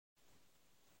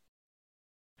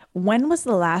When was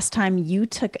the last time you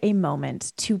took a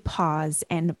moment to pause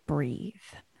and breathe?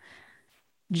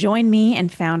 Join me and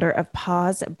founder of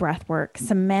Pause Breathwork,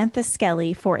 Samantha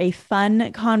Skelly, for a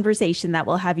fun conversation that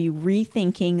will have you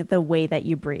rethinking the way that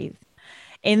you breathe.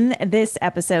 In this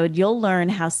episode, you'll learn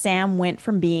how Sam went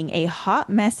from being a hot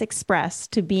mess express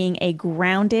to being a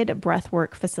grounded breathwork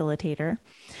facilitator,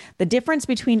 the difference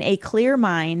between a clear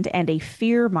mind and a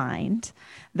fear mind,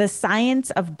 the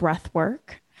science of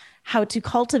breathwork, how to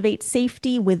cultivate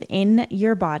safety within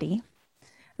your body,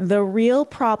 the real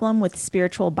problem with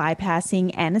spiritual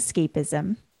bypassing and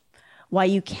escapism, why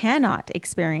you cannot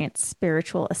experience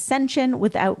spiritual ascension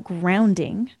without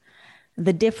grounding,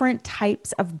 the different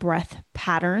types of breath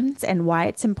patterns and why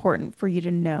it's important for you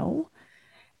to know,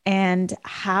 and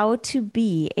how to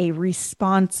be a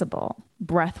responsible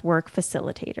breathwork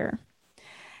facilitator.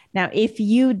 Now, if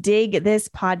you dig this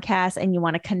podcast and you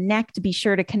want to connect, be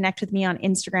sure to connect with me on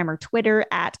Instagram or Twitter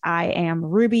at I am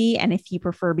Ruby. And if you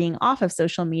prefer being off of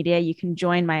social media, you can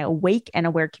join my Awake and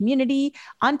Aware community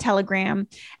on Telegram.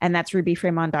 And that's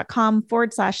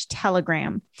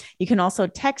rubyfremont.com/Telegram. You can also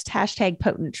text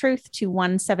 #PotentTruth to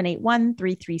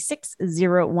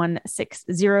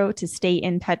 1-781-336-0160 to stay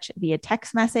in touch via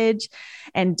text message.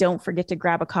 And don't forget to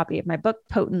grab a copy of my book,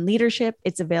 Potent Leadership.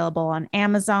 It's available on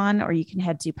Amazon, or you can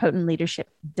head to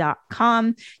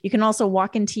potentleadership.com. You can also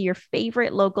walk into your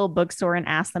favorite local bookstore and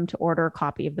ask them to order a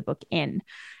copy of the book in,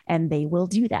 and they will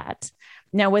do that.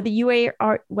 Now, whether you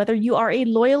are a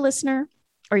loyal listener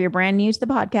or you're brand new to the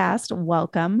podcast,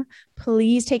 welcome.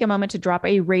 Please take a moment to drop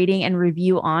a rating and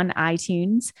review on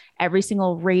iTunes. Every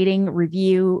single rating,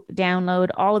 review,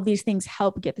 download, all of these things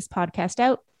help get this podcast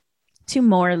out to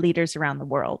more leaders around the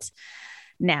world.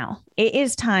 Now, it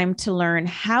is time to learn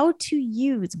how to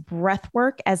use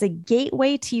breathwork as a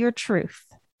gateway to your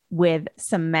truth with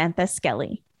Samantha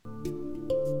Skelly.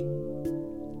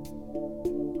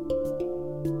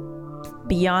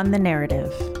 Beyond the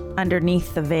narrative,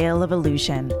 underneath the veil of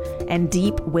illusion, and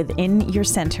deep within your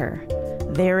center,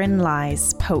 therein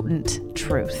lies potent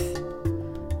truth.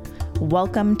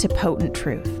 Welcome to Potent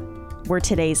Truth, where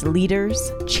today's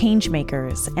leaders, change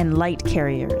makers, and light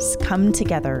carriers come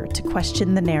together to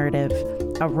question the narrative,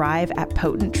 arrive at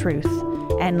potent truth,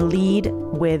 and lead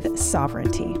with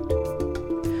sovereignty.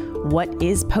 What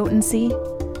is potency?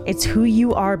 It's who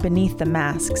you are beneath the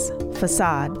masks,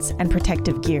 facades, and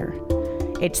protective gear.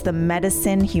 It's the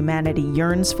medicine humanity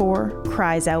yearns for,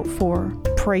 cries out for,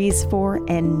 prays for,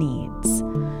 and needs.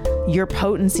 Your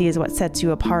potency is what sets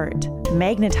you apart,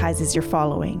 magnetizes your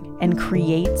following, and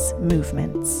creates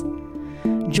movements.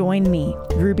 Join me,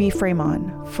 Ruby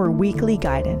Fremont, for weekly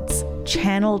guidance,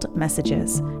 channeled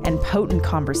messages, and potent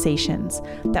conversations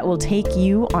that will take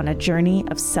you on a journey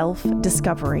of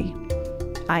self-discovery.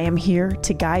 I am here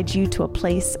to guide you to a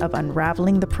place of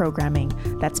unraveling the programming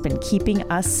that's been keeping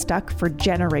us stuck for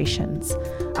generations,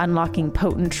 unlocking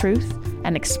potent truth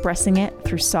and expressing it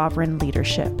through sovereign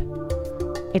leadership.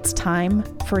 It's time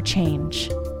for change.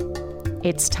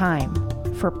 It's time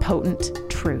for potent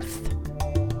truth.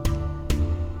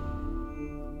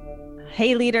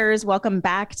 Hey leaders, welcome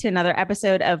back to another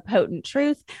episode of Potent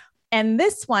Truth. And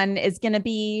this one is going to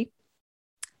be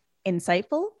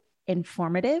insightful,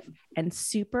 informative, and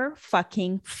super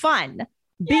fucking fun.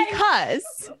 Yay!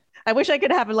 Because I wish I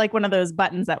could have like one of those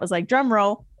buttons that was like drum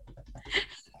roll.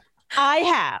 I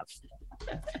have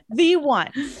the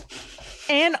one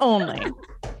and only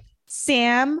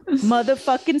Sam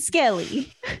motherfucking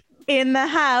Skelly in the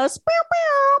house.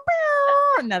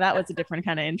 No, that was a different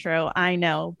kind of intro. I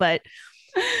know, but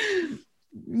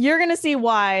you're going to see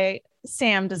why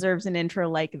Sam deserves an intro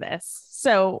like this.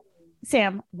 So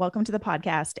Sam, welcome to the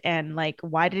podcast. And like,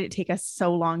 why did it take us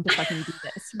so long to fucking do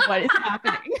this? What is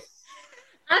happening?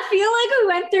 I feel like we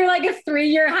went through like a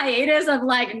 3-year hiatus of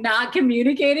like not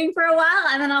communicating for a while.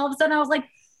 And then all of a sudden I was like,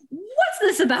 what's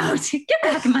this about? Get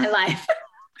back in my life.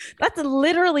 That's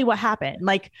literally what happened.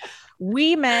 Like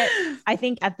we met, I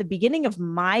think at the beginning of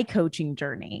my coaching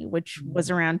journey, which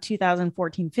was around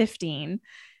 2014-15.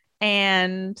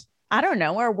 And I don't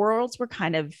know, our worlds were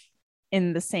kind of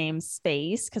in the same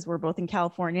space because we're both in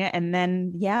California. And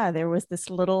then, yeah, there was this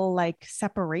little like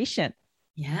separation.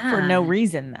 Yeah. For no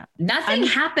reason though. Nothing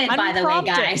happened, by the way,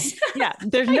 guys. Yeah.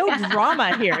 There's no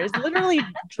drama here. It's literally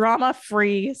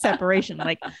drama-free separation.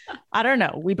 Like, I don't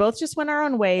know. We both just went our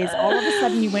own ways. All of a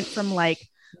sudden you went from like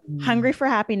hungry for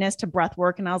happiness to breath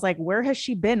work. And I was like, where has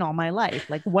she been all my life?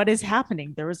 Like, what is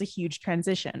happening? There was a huge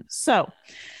transition. So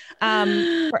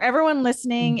for everyone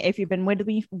listening, if you've been with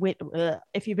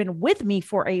me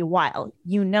for a while,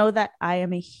 you know that I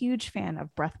am a huge fan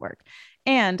of breath work.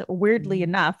 And weirdly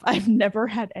enough, I've never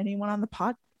had anyone on the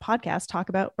podcast talk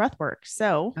about breath work.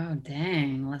 So oh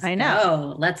dang, let's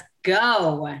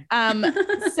go.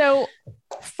 So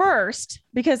first,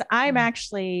 because I'm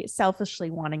actually selfishly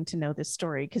wanting to know this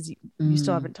story because you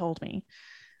still haven't told me.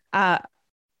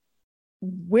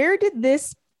 Where did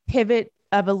this pivot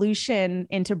evolution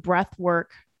into breath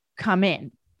work come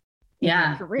in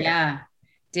your career? Yeah.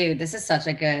 Dude, this is such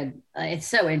a good, it's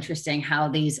so interesting how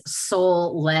these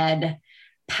soul-led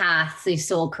paths, these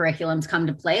soul curriculums come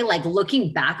to play. Like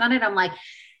looking back on it, I'm like,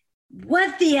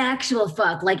 what the actual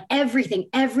fuck? Like everything,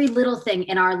 every little thing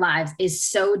in our lives is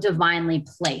so divinely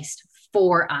placed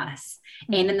for us.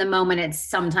 And in the moment, it's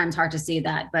sometimes hard to see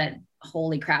that, but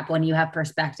holy crap, when you have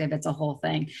perspective, it's a whole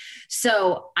thing.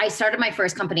 So I started my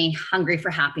first company, Hungry for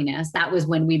Happiness. That was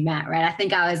when we met, right? I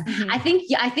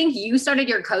think you started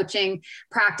your coaching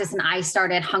practice and I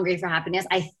started Hungry for Happiness,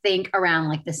 I think around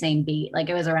like the same beat, like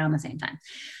it was around the same time.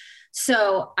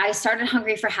 So I started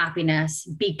Hungry for Happiness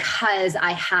because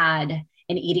I had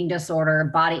an eating disorder,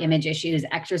 body image issues,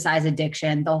 exercise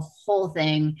addiction, the whole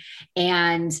thing.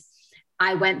 And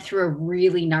I went through a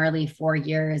really gnarly 4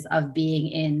 years of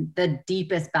being in the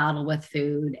deepest battle with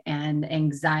food and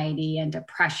anxiety and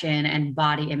depression and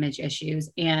body image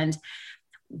issues. And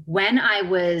when I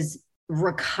was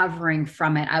recovering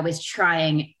from it, I was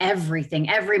trying everything,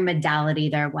 every modality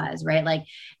there was, right? Like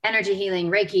energy healing,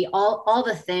 Reiki, all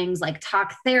the things like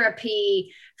talk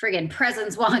therapy, friggin'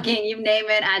 presence walking, you name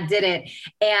it, I did it.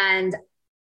 And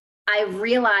I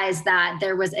realized that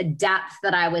there was a depth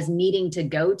that I was needing to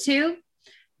go to,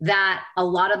 that a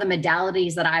lot of the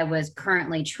modalities that I was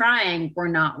currently trying were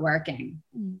not working.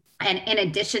 And in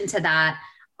addition to that,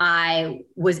 I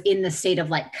was in the state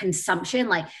of like consumption,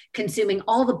 like consuming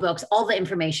all the books, all the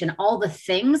information, all the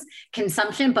things,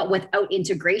 consumption, but without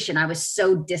integration. I was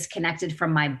so disconnected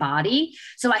from my body.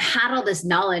 So I had all this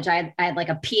knowledge. I had like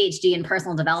a PhD in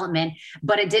personal development,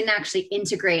 but it didn't actually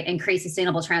integrate and create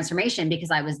sustainable transformation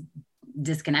because I was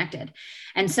disconnected.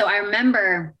 And so I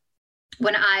remember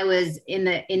when I was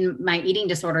in my eating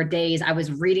disorder days, I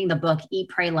was reading the book Eat,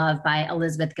 Pray, Love by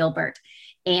Elizabeth Gilbert.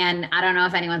 And I don't know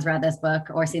if anyone's read this book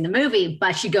or seen the movie,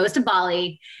 but she goes to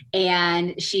Bali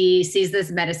and she sees this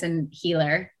medicine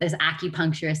healer, this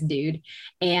acupuncturist dude,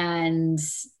 and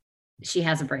she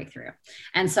has a breakthrough.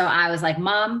 And so I was like,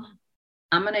 Mom,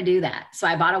 I'm going to do that. So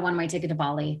I bought a one-way ticket to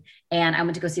Bali and I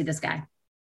went to go see this guy.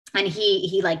 And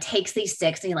he like takes these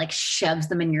sticks and he like shoves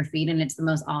them in your feet. And it's the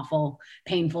most awful,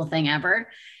 painful thing ever.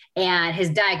 And his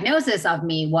diagnosis of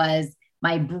me was,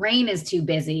 my brain is too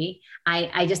busy.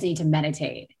 I just need to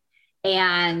meditate.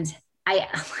 And I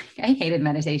hated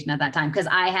meditation at that time because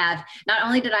not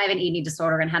only did I have an eating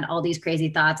disorder and had all these crazy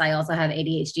thoughts, I also have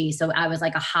ADHD. So I was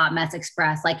like a hot mess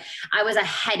express. Like I was a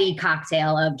heady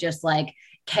cocktail of just like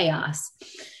chaos.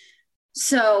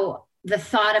 So the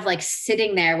thought of like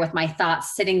sitting there with my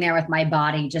thoughts, sitting there with my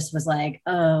body just was like,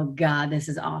 oh God, this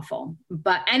is awful.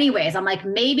 But anyways, I'm like,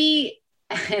 maybe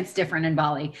it's different in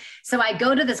Bali. So I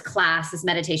go to this class, this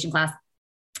meditation class,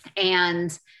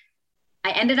 and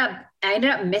I ended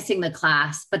up missing the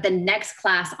class, but the next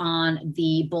class on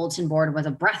the bulletin board was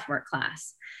a breathwork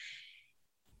class.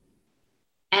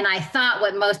 And I thought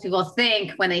what most people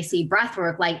think when they see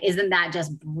breathwork, like, isn't that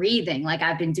just breathing? Like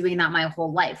I've been doing that my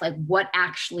whole life. Like what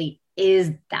actually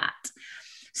is that?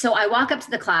 So I walk up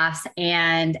to the class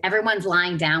and everyone's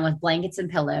lying down with blankets and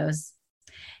pillows.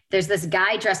 There's this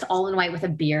guy dressed all in white with a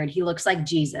beard. He looks like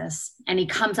Jesus. And he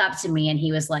comes up to me and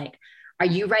he was like, are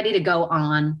you ready to go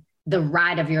on the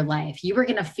ride of your life? You were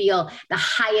going to feel the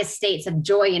highest states of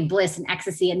joy and bliss and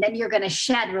ecstasy. And then you're going to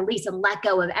shed, release, and let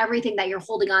go of everything that you're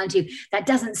holding on to that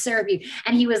doesn't serve you.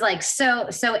 And he was like, so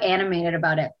animated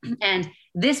about it. And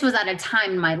this was at a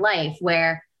time in my life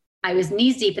where I was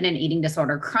knees deep in an eating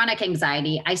disorder, chronic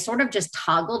anxiety. I sort of just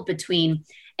toggled between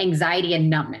anxiety and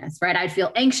numbness, right? I'd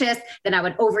feel anxious, then I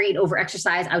would overeat,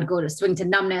 overexercise. I would go to swing to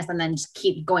numbness and then just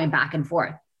keep going back and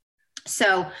forth.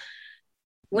 So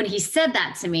when he said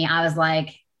that to me, I was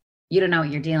like, you don't know what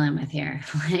you're dealing with here.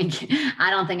 Like, I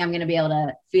don't think I'm going to be able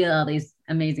to feel all these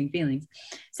amazing feelings.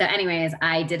 So anyways,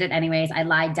 I did it anyways. I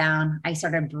lied down. I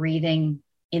started breathing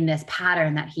in this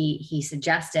pattern that he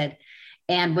suggested.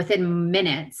 And within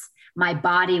minutes, my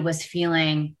body was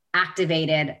feeling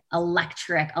activated,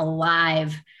 electric,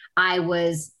 alive. I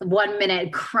was 1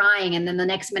 minute crying and then the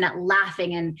next minute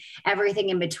laughing and everything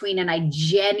in between. And I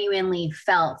genuinely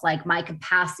felt like my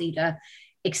capacity to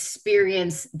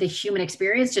experience the human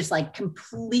experience just like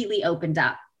completely opened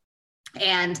up.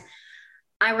 And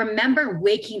I remember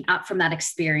waking up from that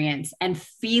experience and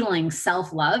feeling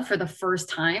self-love for the first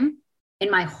time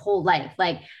in my whole life.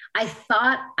 Like I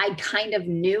thought I kind of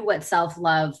knew what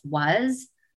self-love was,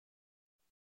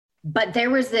 but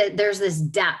there's this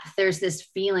depth, there's this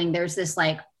feeling, there's this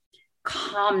like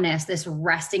calmness, this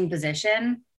resting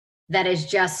position that is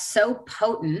just so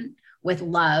potent with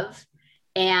love.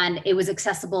 And it was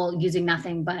accessible using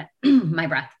nothing but my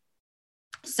breath.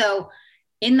 So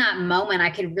in that moment, I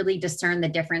could really discern the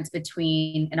difference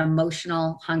between an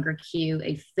emotional hunger cue,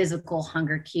 a physical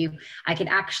hunger cue. I could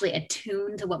actually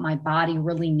attune to what my body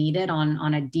really needed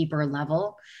on a deeper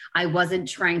level. I wasn't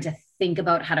trying to think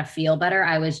about how to feel better.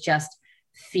 I was just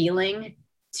feeling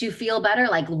to feel better,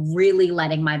 like really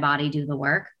letting my body do the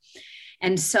work.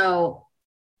 And so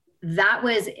that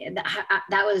was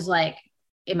like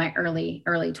in my early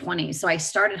 20s. So I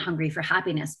started Hungry for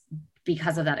Happiness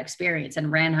because of that experience,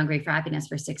 and ran Hungry for Happiness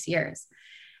for 6 years.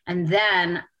 And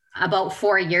then about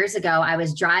 4 years ago, I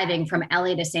was driving from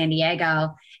LA to San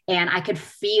Diego, and I could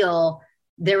feel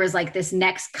there was like this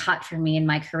next cut for me in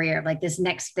my career, like this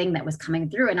next thing that was coming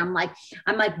through. And I'm like,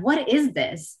 what is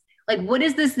this? Like, what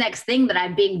is this next thing that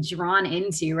I'm being drawn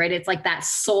into, right? It's like that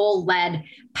soul-led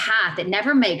path. It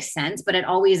never makes sense, but it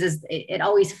always is. It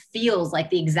always feels like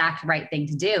the exact right thing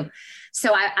to do.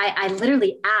 So I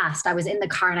literally asked, I was in the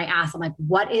car and I asked, I'm like,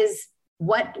 what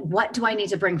do I need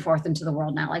to bring forth into the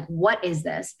world now? Like, what is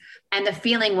this? And the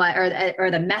feeling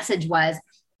or the message was,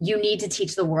 you need to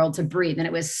teach the world to breathe. And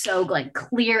it was so like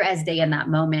clear as day in that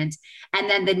moment. And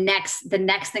then the next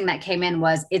thing that came in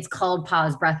was, it's called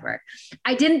Pause Breathwork.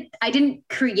 I didn't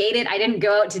create it. I didn't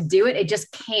go out to do it. It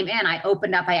just came in. I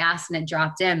opened up, I asked, and it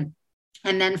dropped in.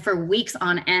 And then for weeks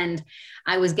on end,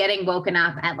 I was getting woken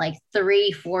up at like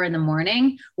 3, 4 in the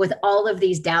morning with all of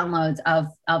these downloads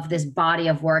of this body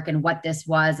of work and what this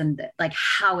was and like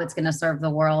how it's going to serve the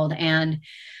world. And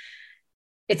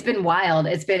it's been wild.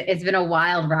 It's been a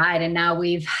wild ride. And now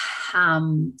we've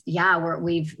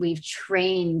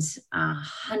trained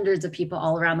hundreds of people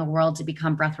all around the world to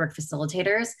become breathwork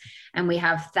facilitators. And we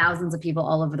have thousands of people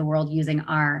all over the world using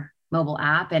our mobile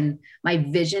app. And my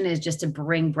vision is just to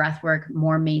bring breathwork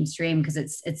more mainstream, because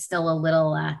it's still a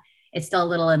little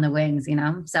in the wings, you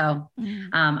know? So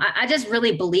I just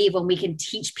really believe when we can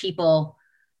teach people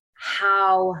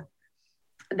how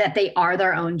that they are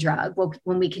their own drug,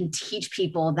 when we can teach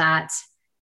people that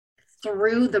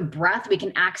through the breath, we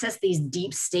can access these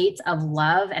deep states of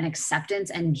love and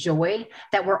acceptance and joy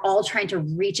that we're all trying to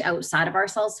reach outside of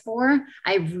ourselves for,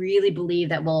 I really believe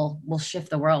that we'll shift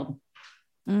the world.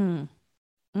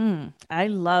 I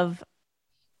love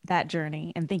that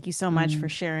journey. And thank you so much for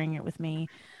sharing it with me.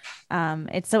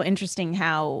 It's so interesting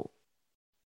how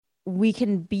we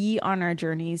can be on our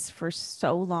journeys for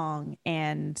so long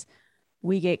and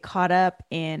we get caught up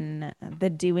in the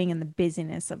doing and the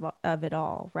busyness of it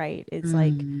all, right? It's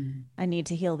like, I need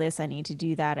to heal this. I need to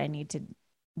do that. I need to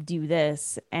do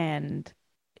this. And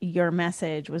your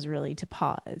message was really to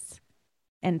pause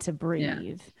and to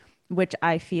breathe, which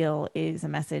I feel is a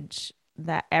message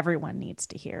that everyone needs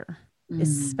to hear,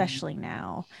 especially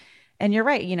now. And you're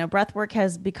right. You know, breath work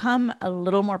has become a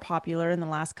little more popular in the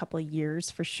last couple of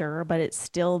years for sure, but it's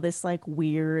still this like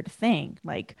weird thing.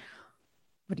 Like,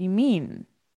 what do you mean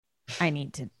I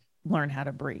need to learn how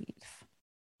to breathe?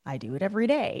 I do it every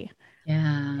day.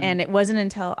 Yeah. And it wasn't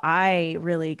until I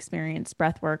really experienced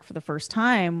breath work for the first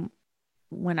time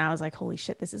when I was like, holy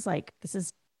shit, this is like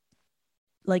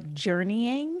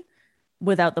journeying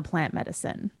without the plant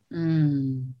medicine.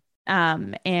 And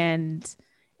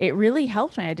it really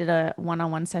helped me. I did a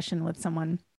one-on-one session with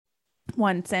someone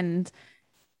once, and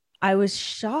I was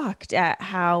shocked at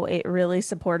how it really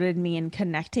supported me in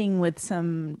connecting with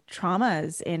some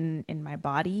traumas in my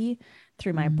body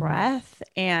through my breath.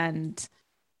 And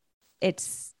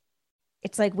it's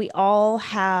like we all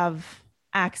have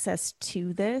access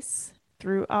to this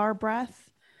through our breath,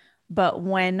 but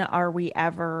when are we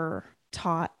ever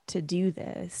taught to do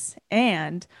this?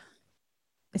 And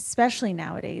especially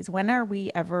nowadays, when are we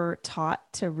ever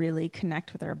taught to really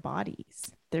connect with our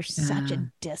bodies? There's such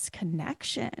a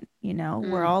disconnection, you know,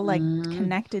 we're all like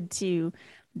connected to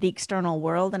the external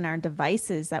world and our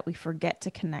devices that we forget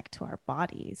to connect to our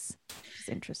bodies. It's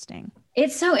interesting.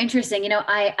 It's so interesting. You know,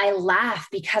 I laugh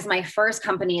because my first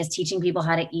company is teaching people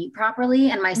how to eat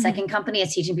properly. And my second company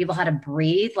is teaching people how to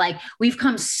breathe. Like, we've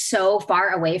come so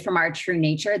far away from our true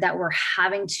nature that we're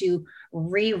having to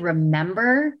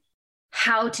remember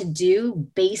how to do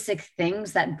basic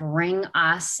things that bring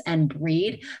us and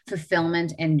breed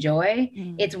fulfillment and joy.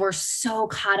 We're so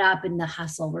caught up in the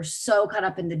hustle. We're so caught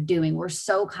up in the doing. We're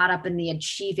so caught up in the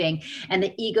achieving and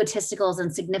the egotisticals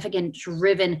and significant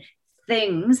driven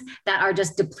things that are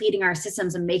just depleting our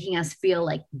systems and making us feel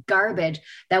like garbage,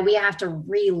 that we have to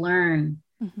relearn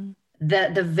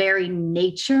the very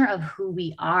nature of who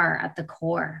we are at the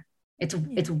core.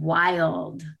 It's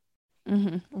wild.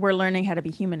 We're learning how to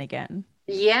be human again.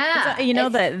 Yeah.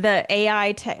 The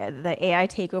AI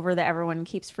takeover that everyone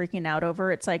keeps freaking out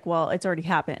over. It's like, well, it's already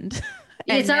happened.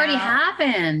 It's already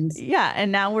happened. Yeah.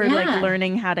 And now we're like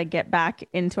learning how to get back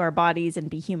into our bodies and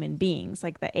be human beings.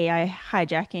 Like the AI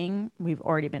hijacking, we've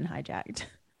already been hijacked.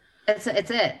 It's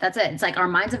it. That's it. It's like our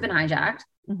minds have been hijacked,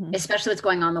 especially what's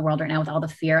going on in the world right now with all the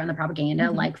fear and the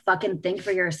propaganda. Like fucking think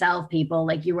for yourself, people.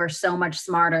 Like you are so much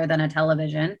smarter than a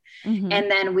television. And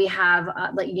then we have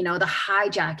the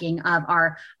hijacking of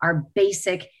our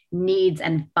basic needs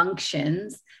and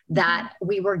functions that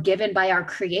we were given by our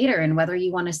creator. And whether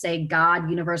you want to say God,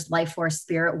 universe, life force,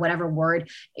 spirit, whatever word,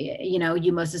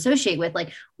 you most associate with,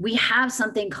 like we have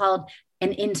something called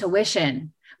an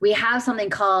intuition. We have something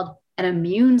called an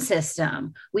immune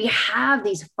system. We have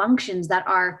these functions that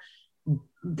are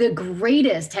the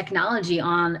greatest technology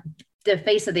on the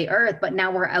face of the earth, but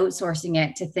now we're outsourcing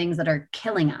it to things that are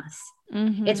killing us.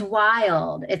 It's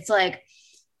wild. It's like,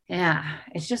 yeah,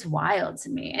 it's just wild to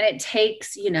me. And it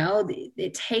takes,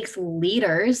 it takes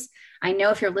leaders. I know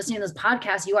if you're listening to this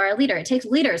podcast, you are a leader. It takes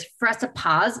leaders for us to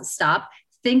pause, stop,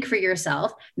 think for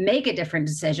yourself, make a different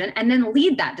decision, and then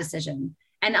lead that decision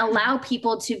and allow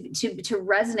people to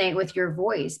resonate with your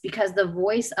voice, because the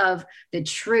voice of the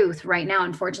truth right now,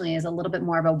 unfortunately, is a little bit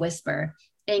more of a whisper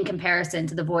in comparison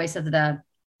to the voice of the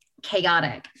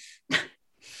chaotic.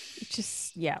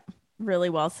 Just, yeah.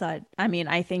 Really well said. I mean,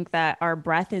 I think that our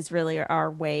breath is really our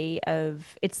way of,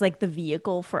 it's like the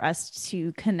vehicle for us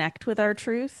to connect with our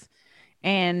truth.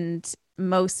 And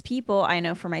most people, I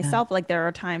know for myself, like there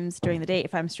are times during the day,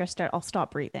 if I'm stressed out, I'll stop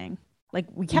breathing. Like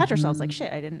we catch ourselves like,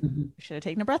 shit, should have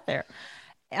taken a breath there.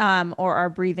 Or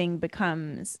our breathing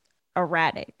becomes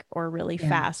erratic or really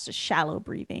fast, shallow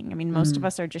breathing. I mean, most of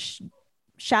us are just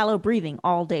shallow breathing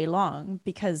all day long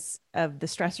because of the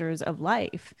stressors of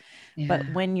life.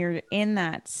 But when you're in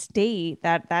that state,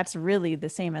 that's really the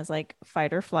same as like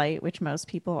fight or flight, which most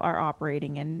people are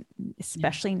operating in,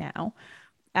 especially now,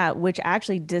 which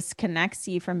actually disconnects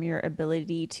you from your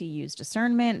ability to use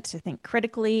discernment, to think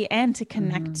critically, and to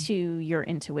connect to your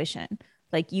intuition.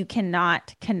 Like you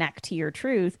cannot connect to your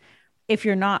truth if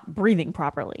you're not breathing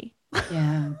properly.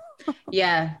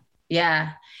 Yeah.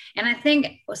 And I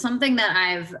think something that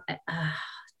I've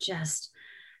just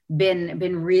been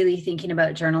really thinking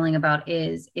about, journaling about,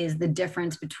 is the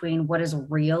difference between what is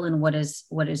real and what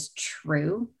is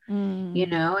true,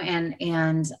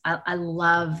 and I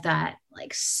love that,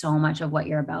 like so much of what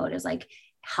you're about is like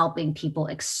helping people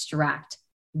extract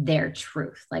their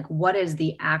truth. Like what is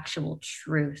the actual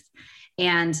truth?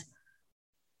 And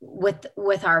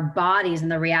with our bodies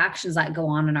and the reactions that go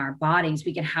on in our bodies,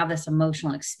 we can have this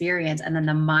emotional experience, and then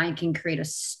the mind can create a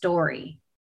story,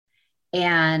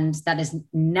 and that is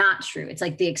not true. It's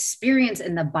like the experience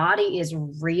in the body is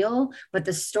real, but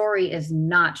the story is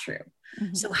not true.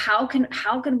 So how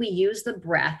can we use the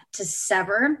breath to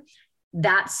sever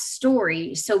that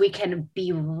story so we can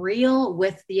be real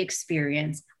with the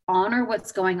experience, honor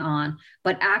what's going on,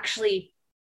 but actually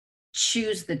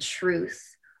choose the truth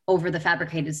over the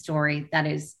fabricated story that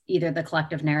is either the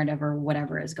collective narrative or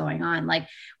whatever is going on. Like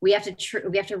we have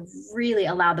to really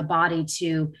allow the body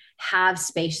to have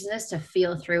spaciousness to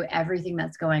feel through everything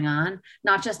that's going on,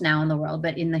 not just now in the world,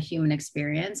 but in the human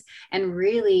experience, and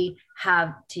really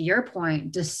have, to your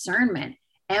point, discernment.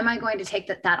 Am I going to take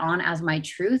that on as my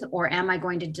truth, or am I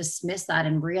going to dismiss that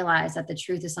and realize that the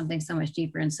truth is something so much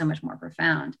deeper and so much more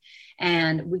profound?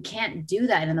 And we can't do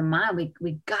that in the mind.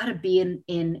 We got to be in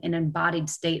an embodied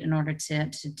state in order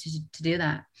to do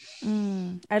that.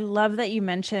 I love that you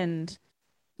mentioned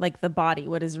like the body,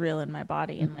 what is real in my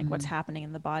body, and like what's happening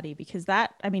in the body, because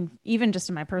that, I mean, even just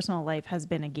in my personal life has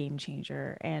been a game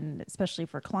changer, and especially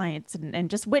for clients and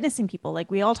just witnessing people.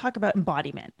 Like we all talk about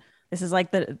embodiment. This is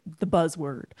like the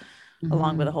buzzword,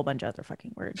 along with a whole bunch of other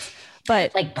fucking words.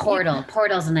 But like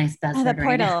portal's a nice buzzword. The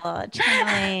portal,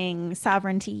 channeling,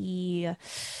 sovereignty.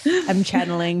 I'm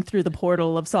channeling through the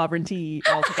portal of sovereignty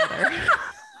altogether.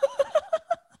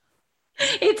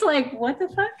 It's like, what the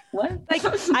fuck? What? Like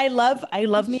I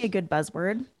love me a good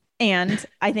buzzword. And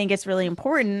I think it's really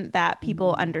important that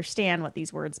people understand what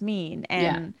these words mean.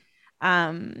 And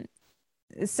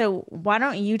so why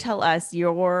don't you tell us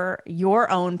your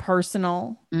own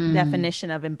personal definition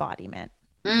of embodiment?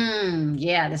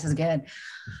 Yeah, this is good.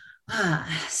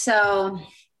 So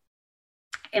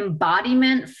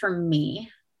embodiment for me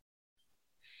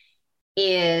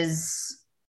is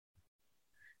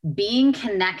being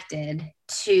connected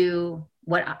to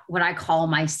what I call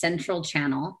my central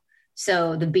channel.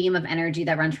 So the beam of energy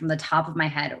that runs from the top of my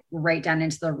head right down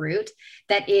into the root,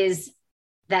 that is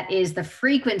the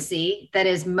frequency that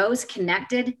is most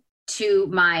connected to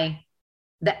my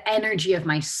the energy of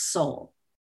my soul.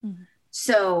 Mhm.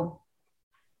 So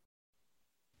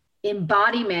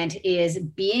embodiment is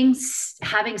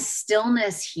having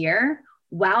stillness here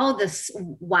while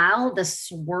the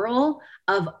swirl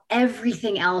of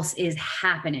everything else is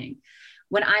happening.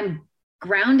 When I'm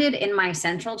grounded in my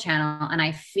central channel and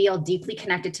I feel deeply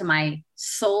connected to my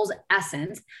soul's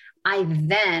essence, I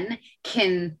then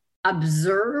can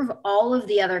observe all of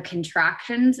the other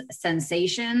contractions,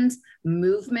 sensations,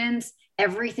 movements,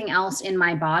 everything else in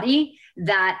my body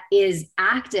that is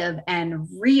active and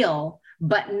real,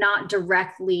 but not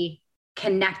directly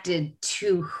connected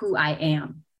to who I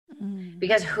am.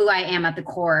 Because who I am at the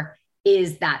core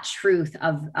is that truth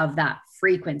of that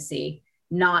frequency,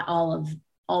 not all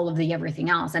of the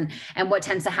everything else. And what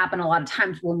tends to happen a lot of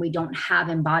times when we don't have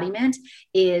embodiment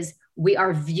is we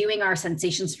are viewing our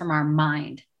sensations from our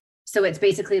mind. So it's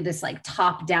basically this like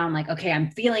top down, like, okay,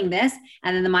 I'm feeling this.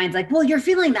 And then the mind's like, well, you're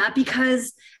feeling that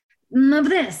because of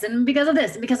this and because of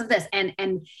this and because of this.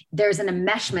 And there's an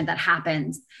enmeshment that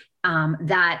happens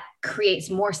that creates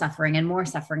more suffering and more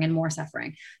suffering and more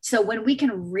suffering. So when we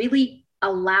can really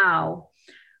allow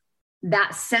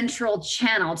that central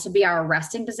channel to be our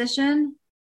resting position,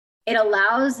 it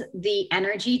allows the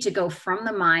energy to go from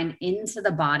the mind into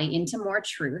the body, into more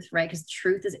truth, right? Because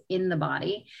truth is in the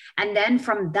body. And then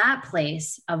from that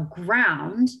place of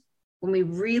ground, when we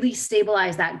really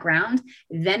stabilize that ground,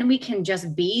 then we can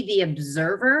just be the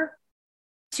observer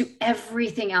to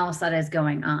everything else that is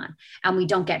going on. And we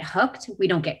don't get hooked. We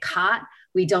don't get caught.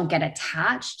 We don't get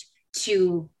attached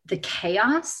to the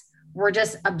chaos. We're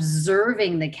just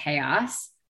observing the chaos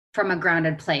from a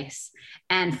grounded place.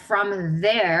 And from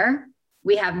there,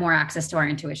 we have more access to our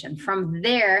intuition. From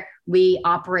there, we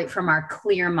operate from our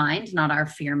clear mind, not our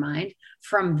fear mind.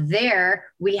 From there,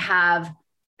 we have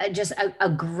just a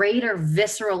greater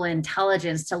visceral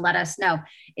intelligence to let us know,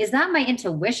 is that my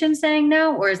intuition saying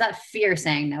no? Or is that fear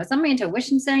saying no? Is that my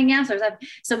intuition saying yes? Or is that,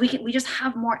 so we just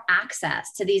have more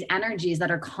access to these energies that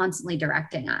are constantly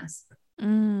directing us.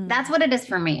 That's what it is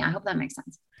for me. I hope that makes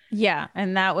sense. Yeah.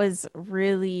 And that was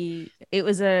really,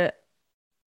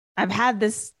 I've had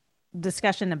this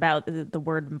discussion about the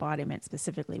word embodiment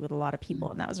specifically with a lot of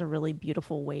people. And that was a really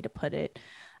beautiful way to put it.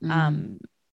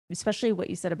 Especially what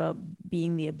you said about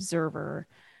being the observer,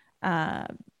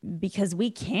 because we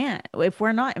can't, if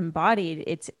we're not embodied,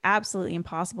 it's absolutely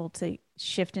impossible to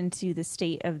shift into the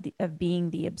state of being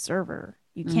the observer.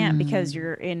 You can't because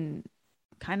you're in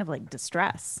kind of like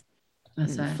distress.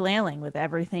 That's right. Flailing with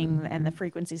everything and the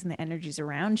frequencies and the energies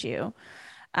around you.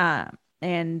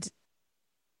 And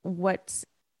what's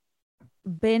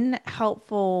been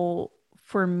helpful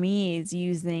for me is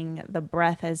using the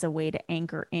breath as a way to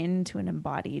anchor into an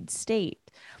embodied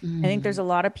state. I think there's a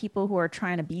lot of people who are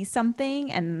trying to be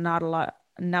something and not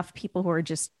enough people who are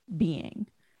just being.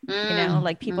 You know,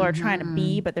 like people are trying to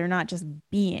be, but they're not just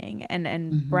being.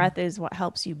 And breath is what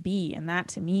helps you be. And that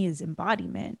to me is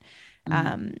embodiment.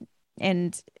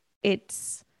 And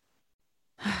it's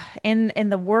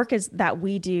and the work is that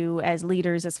we do as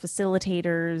leaders, as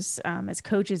facilitators, as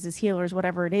coaches, as healers,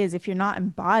 whatever it is. If you're not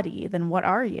embodied, then what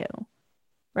are you?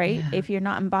 Right? Yeah. If you're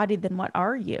not embodied, then what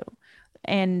are you?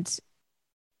 And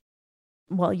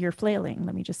well, you're flailing.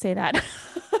 Let me just say that.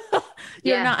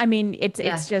 You're not, I mean,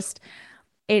 it's just,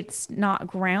 it's not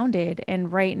grounded.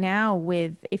 And right now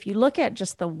if you look at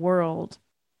just the world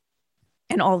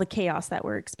and all the chaos that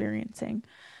we're experiencing,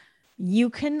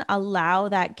 you can allow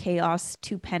that chaos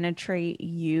to penetrate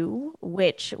you,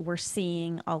 which we're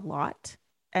seeing a lot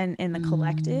and in the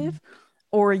collective,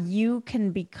 or you can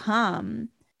become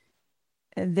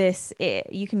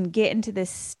you can get into this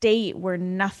state where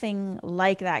nothing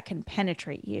like that can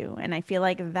penetrate you. And I feel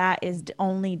like that is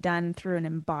only done through an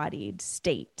embodied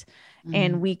state.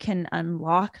 And we can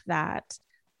unlock that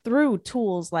through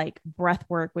tools like breath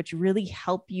work, which really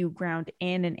help you ground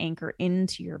in and anchor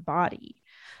into your body.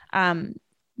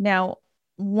 Now,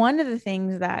 one of the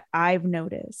things that I've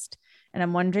noticed, and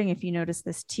I'm wondering if you notice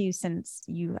this too, since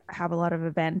you have a lot of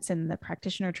events in the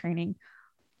practitioner training,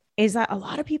 is that a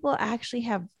lot of people actually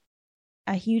have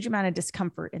a huge amount of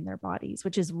discomfort in their bodies,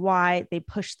 which is why they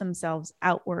push themselves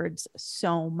outwards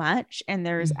so much. And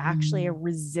there's actually a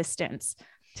resistance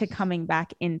to coming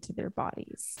back into their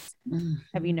bodies.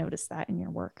 Have you noticed that in your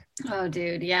work? Oh,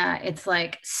 dude. Yeah. It's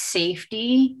like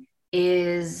safety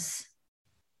is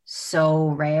so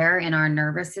rare in our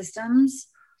nervous systems.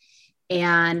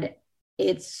 And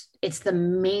it's the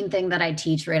main thing that I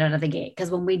teach right out of the gate.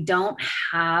 Because when we don't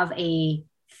have a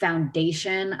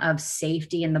foundation of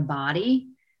safety in the body,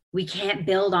 we can't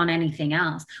build on anything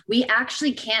else. We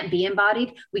actually can't be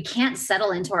embodied. We can't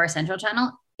settle into our central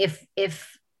channel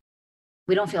if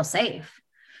we don't feel safe.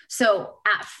 So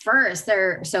at first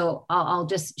so I'll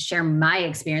just share my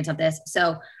experience of this.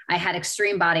 So I had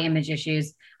extreme body image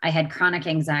issues. I had chronic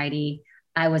anxiety.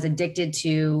 I was addicted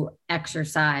to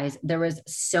exercise. There was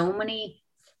so many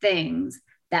things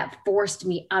that forced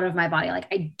me out of my body. Like,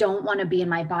 I don't want to be in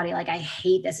my body. Like, I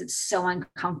hate this. It's so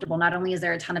uncomfortable. Not only is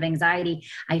there a ton of anxiety,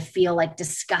 I feel like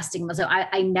disgusting. So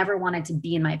I never wanted to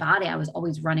be in my body. I was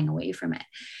always running away from it.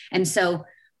 And so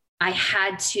I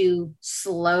had to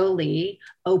slowly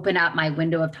open up my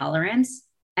window of tolerance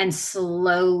and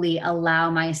slowly allow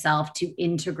myself to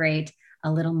integrate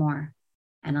a little more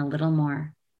and a little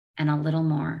more and a little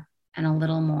more and a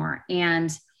little more.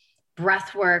 And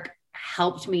breath work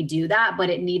helped me do that, but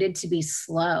it needed to be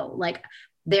slow. Like,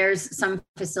 there's some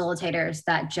facilitators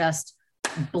that just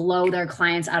blow their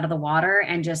clients out of the water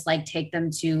and just like take them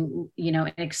to,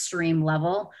 an extreme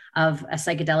level of a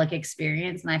psychedelic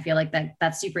experience. And I feel like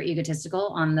that's super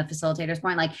egotistical on the facilitator's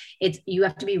point. Like, you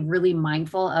have to be really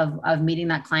mindful of meeting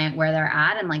that client where they're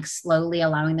at and like slowly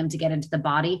allowing them to get into the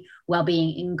body while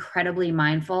being incredibly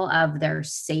mindful of their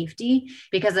safety.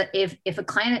 Because if a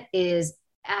client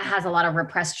has a lot of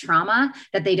repressed trauma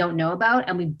that they don't know about,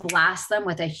 and we blast them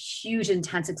with a huge,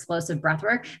 intense, explosive breath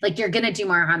work, like, you're going to do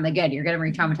more harm than good. You're going to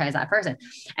re-traumatize that person.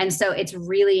 And so it's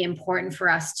really important for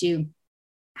us to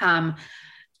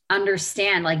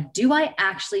understand, like, do I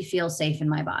actually feel safe in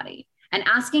my body? And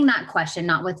asking that question,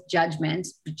 not with judgment,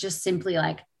 but just simply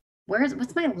like,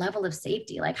 what's my level of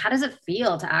safety? Like, how does it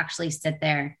feel to actually sit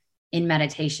there in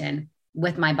meditation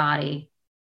with my body?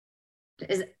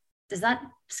 Does that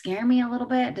scare me a little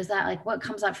bit? Does that, like, what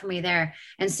comes up for me there?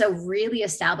 And so really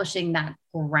establishing that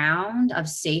ground of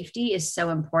safety is so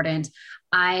important.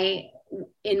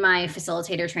 In my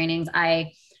facilitator trainings,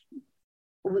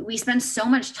 we spend so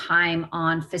much time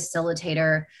on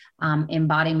facilitator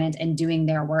embodiment and doing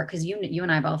their work. Cause you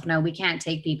and I both know we can't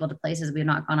take people to places we've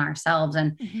not gone ourselves.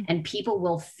 And people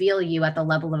will feel you at the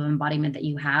level of embodiment that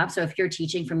you have. So if you're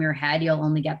teaching from your head, you'll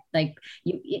only get like,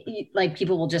 like,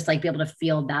 people will just like be able to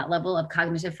feel that level of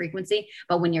cognitive frequency.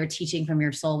 But when you're teaching from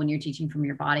your soul, when you're teaching from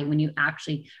your body, when you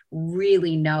actually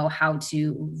really know how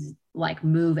to like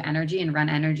move energy and run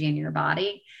energy in your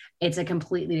body, it's a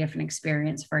completely different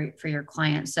experience for your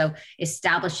clients. So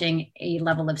establishing a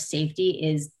level of safety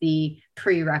is the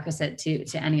prerequisite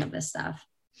to any of this stuff.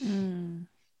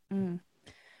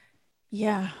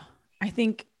 Yeah. I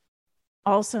think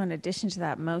also, in addition to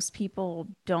that, most people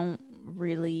don't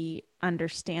really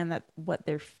understand that what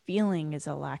they're feeling is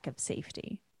a lack of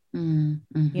safety.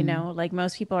 Like,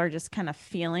 most people are just kind of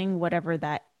feeling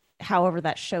however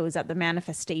that shows up, the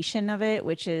manifestation of it,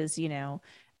 which is,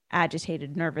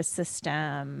 agitated nervous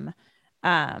system,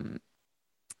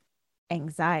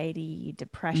 anxiety,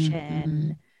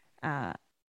 depression,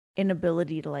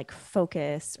 inability to like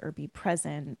focus or be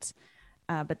present.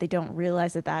 But they don't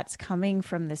realize that that's coming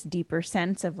from this deeper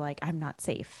sense of like, I'm not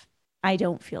safe. I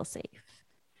don't feel safe.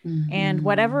 And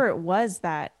whatever it was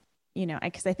that,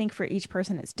 because I think for each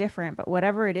person it's different, but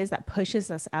whatever it is that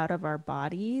pushes us out of our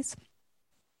bodies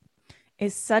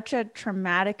is such a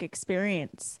traumatic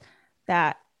experience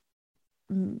that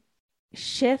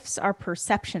shifts our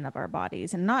perception of our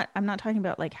bodies. And I'm not talking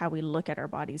about like how we look at our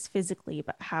bodies physically,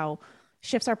 but how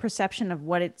shifts our perception of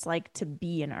what it's like to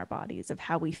be in our bodies, of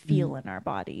how we feel in our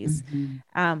bodies,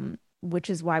 which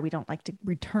is why we don't like to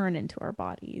return into our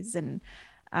bodies. And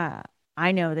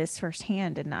I know this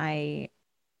firsthand. And I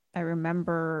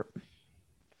remember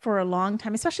for a long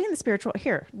time, especially in the spiritual,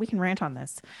 here, we can rant on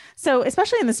this. So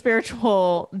especially in the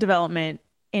spiritual development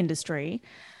industry,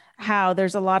 how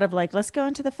there's a lot of like, let's go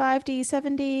into the 5D,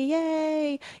 7D,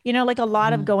 yay. Like a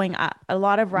lot of going up, a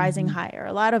lot of rising higher,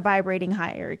 a lot of vibrating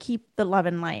higher, keep the love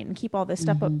and light and keep all this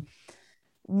stuff. But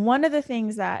one of the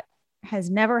things that has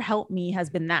never helped me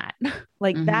has been that,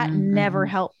 like that never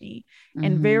helped me.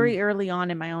 And very early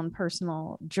on in my own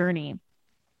personal journey,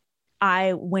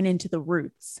 I went into the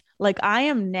roots. Like, I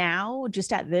am now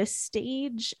just at this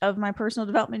stage of my personal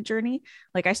development journey.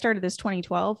 Like, I started this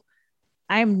 2012.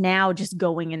 I'm now just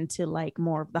going into like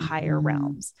more of the higher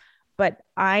realms, but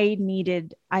I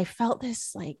felt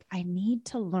this, like, I need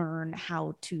to learn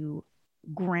how to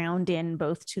ground in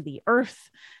both to the earth,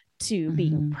 to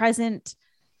being present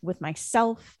with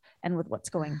myself and with what's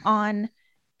going on.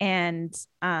 And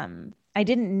I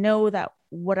didn't know that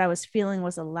what I was feeling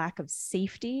was a lack of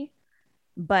safety,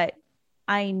 but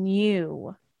I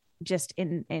knew just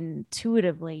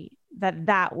intuitively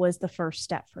that was the first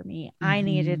step for me. I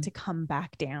needed to come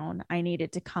back down. I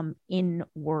needed to come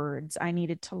inwards. I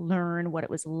needed to learn what it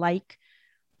was like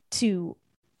to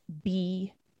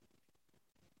be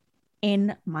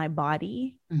in my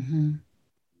body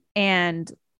and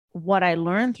what I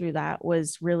learned through that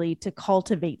was really to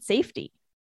cultivate safety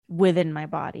within my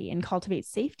body and cultivate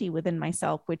safety within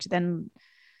myself, which then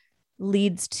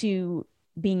leads to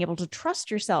being able to trust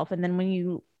yourself. And then when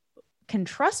you can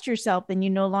trust yourself, then you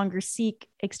no longer seek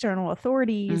external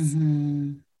authorities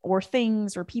or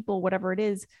things or people, whatever it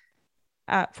is,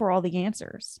 for all the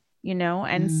answers, you know?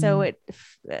 And so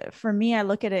for me, I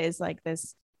look at it as like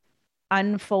this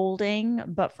unfolding,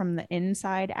 but from the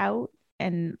inside out.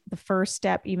 And the first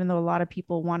step, even though a lot of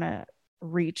people want to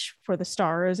reach for the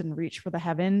stars and reach for the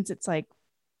heavens, it's like,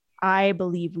 I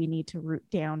believe we need to root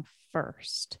down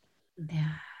first.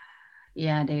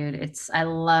 Yeah, dude. I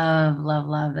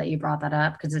love that you brought that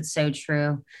up, because it's so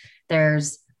true.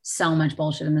 There's so much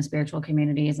bullshit in the spiritual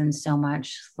communities and so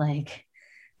much like,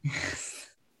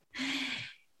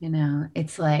 you know,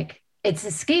 it's like, it's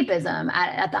escapism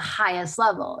at the highest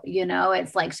level, you know,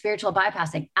 it's like spiritual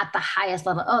bypassing at the highest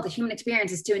level. Oh, the human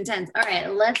experience is too intense. All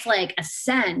right, let's like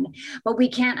ascend, but we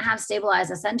can't have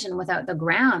stabilized ascension without the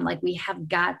ground. Like we have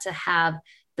got to have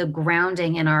the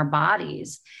grounding in our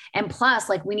bodies. And plus,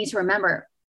 like, we need to remember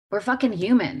we're fucking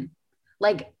human.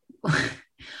 Like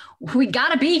we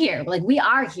got to be here. Like we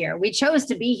are here. We chose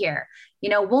to be here. You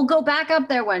know, we'll go back up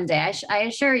there one day. I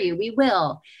assure you, we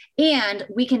will. And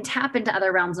we can tap into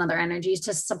other realms and other energies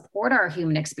to support our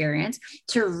human experience,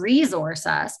 to resource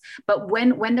us. But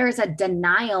when there's a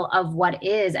denial of what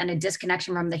is and a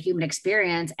disconnection from the human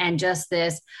experience and just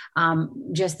this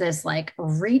like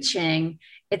reaching,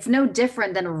 it's no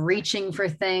different than reaching for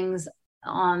things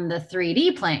on the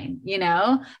 3D plane, you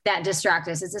know, that distract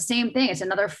us. It's the same thing. It's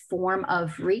another form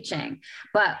of reaching,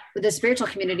 but the spiritual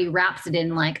community wraps it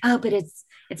in like, oh, but it's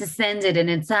ascended and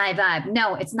it's high vibe.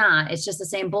 No, it's not. It's just the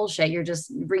same bullshit. You're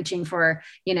just reaching for,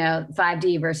 you know,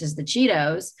 5D versus the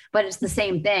Cheetos, but it's the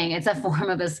same thing. It's a form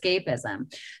of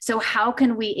escapism. So how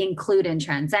can we include and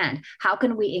transcend? How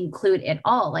can we include it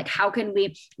all? Like, how can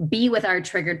we be with our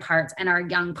triggered parts and our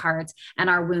young parts and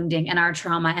our wounding and our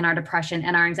trauma and our depression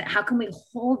and our anxiety? How can we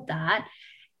hold that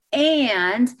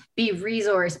and be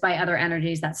resourced by other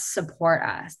energies that support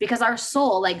us? Because our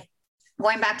soul, like,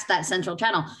 going back to that central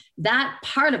channel, that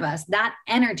part of us, that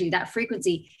energy, that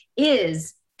frequency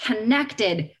is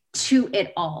connected to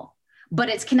it all, but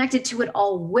it's connected to it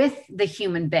all with the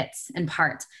human bits and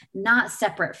parts, not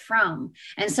separate from.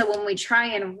 And so when we try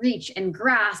and reach and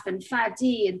grasp and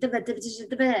 5D and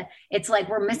it's like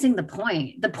we're missing the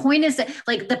point. The point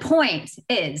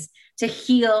is to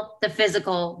heal the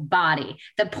physical body.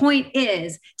 The point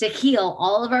is to heal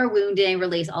all of our wounding,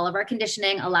 release all of our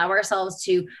conditioning, allow ourselves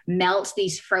to melt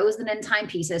these frozen in time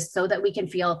pieces so that we can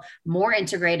feel more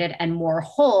integrated and more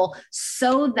whole,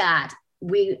 so that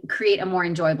we create a more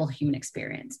enjoyable human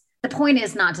experience. The point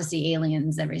is not to see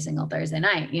aliens every single Thursday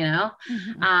night, you know?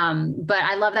 But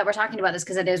I love that we're talking about this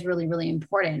because it is really, really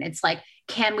important. It's like,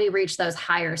 can we reach those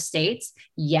higher states?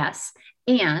 Yes.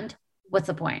 And what's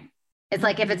the point? It's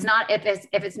like, if it's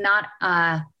not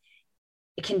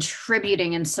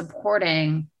contributing and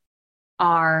supporting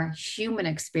our human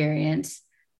experience,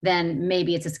 then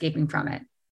maybe it's escaping from it.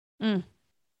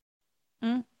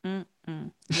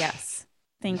 Yes.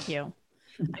 Thank you.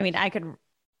 I mean, I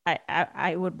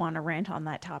would want to rant on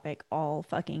that topic all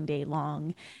fucking day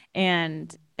long.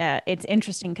 And it's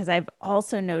interesting because I've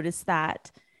also noticed that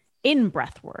in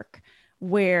breath work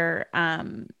where,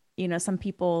 you know, some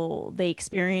people, they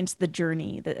experience the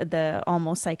journey, the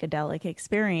almost psychedelic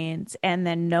experience, and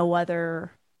then no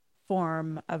other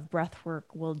form of breath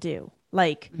work will do.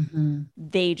 Like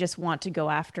they just want to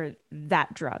go after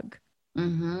that drug,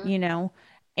 you know?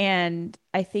 And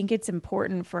I think it's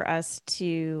important for us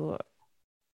to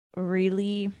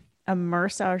really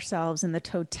immerse ourselves in the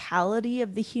totality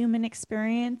of the human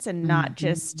experience and not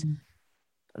just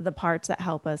the parts that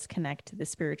help us connect to the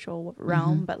spiritual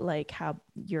realm, but like how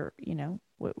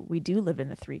we do live in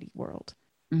the 3D world.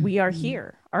 We are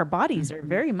here. Our bodies are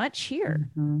very much here.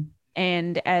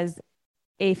 And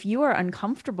if you are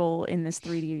uncomfortable in this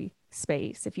 3D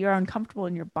space, if you're uncomfortable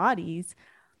in your bodies,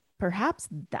 perhaps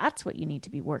that's what you need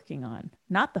to be working on,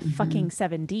 not the fucking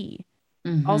 7D.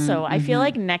 Also, I feel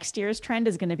like next year's trend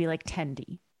is going to be like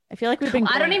 10D. I feel like we've been.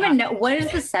 I don't even know. What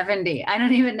is the 7D? I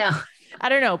don't even know. I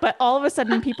don't know. But all of a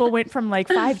sudden people went from like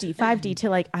 5D to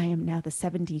like, I am now the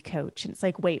 7D coach. And it's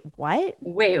like, wait, what?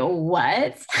 You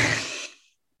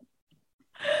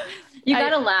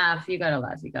gotta laugh. You gotta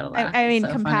laugh. I mean,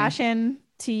 so compassion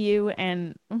to you,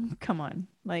 and come on,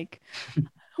 like,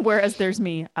 whereas there's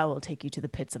me, I will take you to the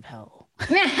pits of hell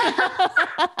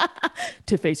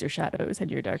to face your shadows and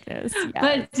your darkness. Yes,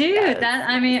 but dude,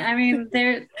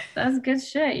 that's good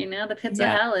shit. You know, the pits of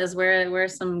hell is where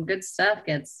some good stuff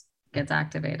gets gets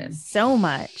activated. So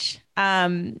much. I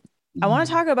want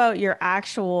to talk about your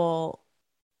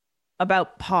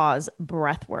about pause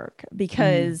breath work,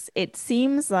 because it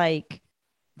seems like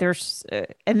there's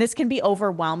and this can be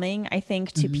overwhelming, I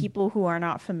think, to people who are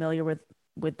not familiar with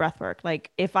breath work.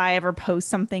 Like, if I ever post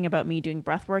something about me doing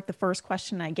breath work, the first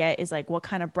question I get is like, what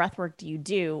kind of breath work do you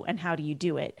do and how do you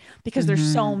do it? Because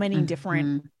there's so many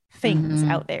different things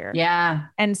out there. Yeah.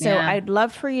 And so Yeah. I'd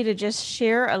love for you to just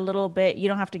share a little bit. You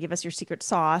don't have to give us your secret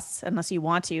sauce unless you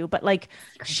want to, but like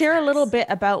share a little bit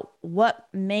about what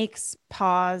makes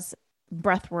pause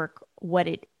breath work what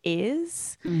it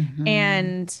is,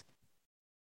 and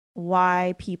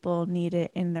why people need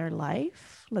it in their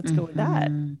life. Let's go with that.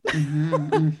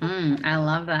 I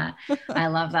love that. I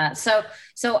love that. So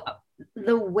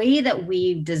the way that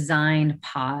we've designed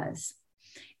pause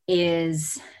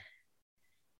is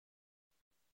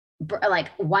like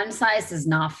one size does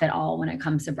not fit all when it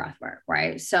comes to breath work,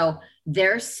 right? So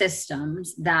there's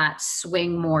systems that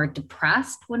swing more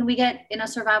depressed when we get in a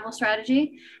survival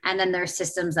strategy, and then there's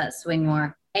systems that swing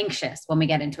more anxious when we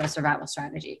get into a survival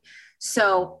strategy.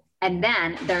 So, and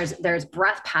then there's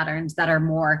breath patterns that are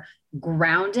more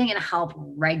grounding and help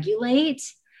regulate,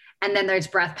 and then there's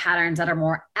breath patterns that are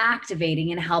more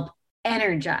activating and help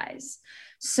energize.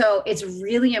 So it's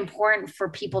really important for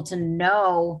people to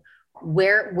know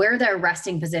where their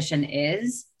resting position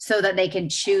is, so that they can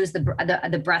choose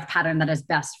the breath pattern that is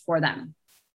best for them.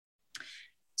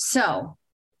 So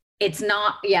it's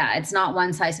not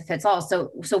one size fits all. So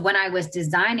when I was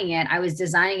designing it,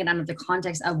 under the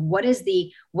context of what is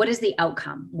the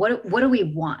outcome? What do we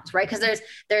want, right? Because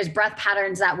there's breath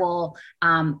patterns that will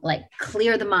like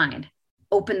clear the mind,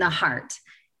 open the heart,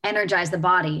 energize the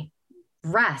body,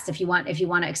 rest if you want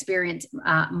to experience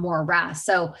more rest.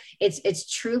 So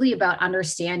it's truly about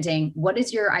understanding what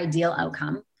is your ideal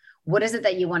outcome, what is it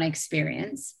that you want to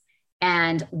experience,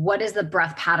 and what is the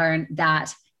breath pattern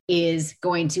that is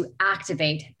going to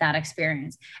activate that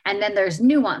experience. And then there's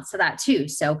nuance to that too.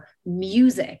 So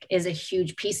music is a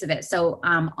huge piece of it. So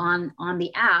on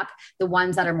the app, the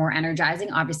ones that are more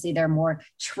energizing, obviously they're more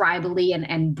tribally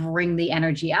and bring the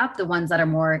energy up. The ones that are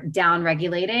more down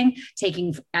regulating,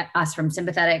 taking us from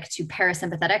sympathetic to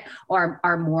parasympathetic, or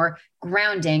are more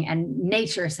grounding and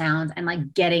nature sounds and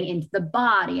like getting into the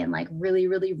body and like really,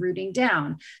 really rooting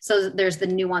down. So there's the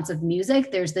nuance of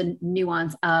music. There's the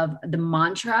nuance of the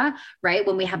mantra, right?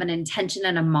 When we have an intention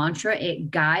and a mantra,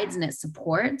 it guides and it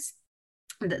supports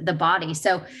the body.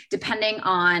 So depending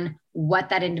on what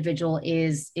that individual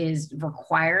is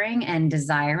requiring and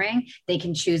desiring, they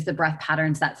can choose the breath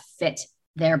patterns that fit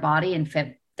their body and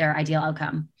fit their ideal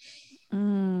outcome.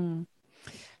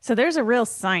 So there's a real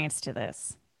science to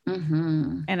this.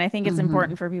 And I think it's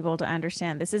important for people to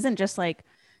understand this isn't just like,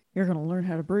 you're going to learn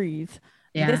how to breathe.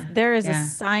 There is a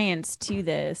science to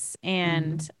this.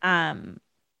 And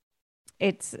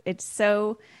it's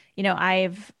so,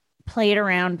 I've played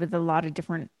around with a lot of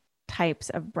different types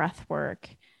of breath work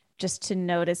just to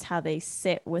notice how they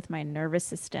sit with my nervous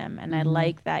system. And I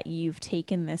like that you've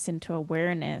taken this into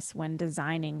awareness when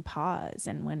designing pause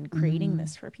and when creating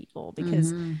this for people,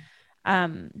 because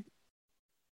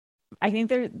I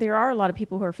think there are a lot of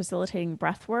people who are facilitating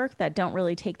breath work that don't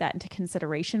really take that into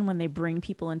consideration when they bring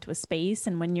people into a space.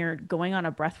 And when you're going on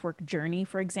a breath work journey,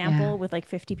 for example, with like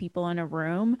 50 people in a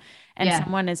room, and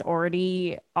someone is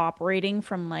already operating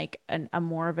from like a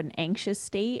more of an anxious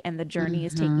state, and the journey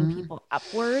is taking people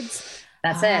upwards.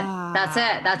 That's it.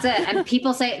 And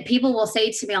people will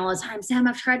say to me all the time, Sam,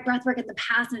 I've tried breath work in the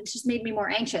past and it's just made me more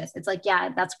anxious. It's like, yeah,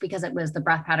 that's because it was the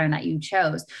breath pattern that you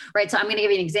chose. Right. So I'm going to give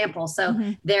you an example. So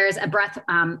there's a breath.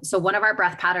 So one of our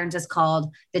breath patterns is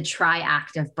called the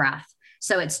triactive breath.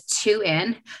 So it's 2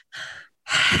 in,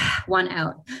 1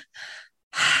 out.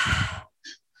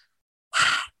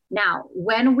 Now,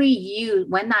 when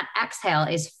that exhale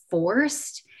is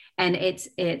forced, and it's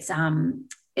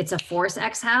a forced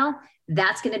exhale,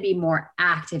 that's going to be more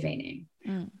activating.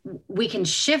 We can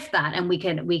shift that, and we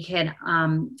can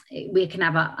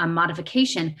have a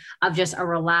modification of just a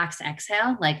relaxed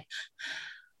exhale, like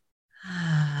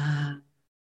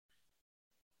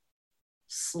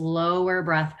slower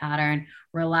breath pattern,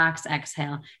 relaxed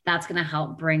exhale. That's going to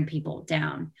help bring people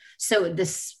down. So the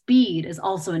speed is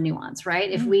also a nuance, right?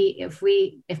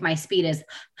 If my speed is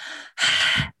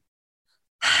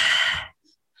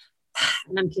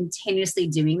and I'm continuously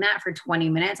doing that for 20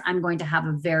 minutes, I'm going to have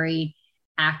a very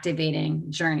activating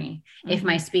journey. If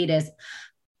my speed is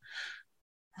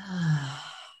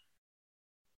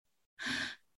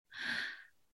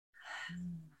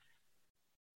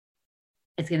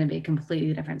it's going to be a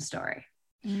completely different story.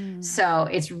 So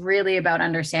it's really about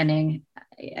understanding,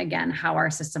 again, how our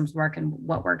systems work and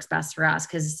what works best for us.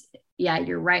 Because yeah,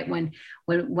 you're right. When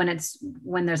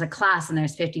there's a class and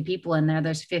there's 50 people in there,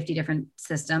 there's 50 different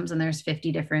systems and there's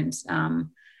 50 different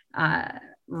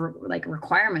like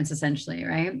requirements essentially,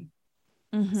 right?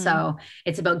 Mm-hmm. So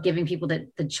it's about giving people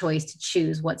the choice to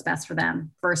choose what's best for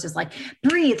them versus like,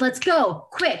 breathe, let's go,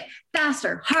 quick,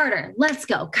 faster, harder, let's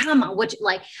go, come on. Which,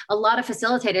 like, a lot of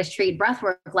facilitators treat breath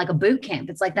work like a boot camp.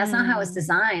 It's like, that's not how it's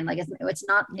designed. Like, it's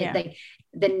not,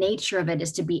 the nature of it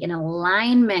is to be in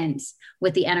alignment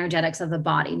with the energetics of the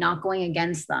body, not going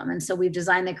against them. And so we've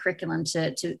designed the curriculum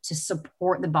to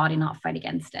support the body, not fight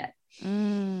against it.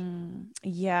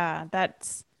 Yeah,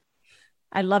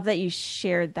 I love that you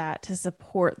shared that, to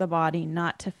support the body,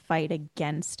 not to fight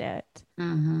against it.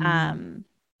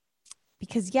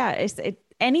 Because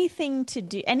anything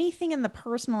in the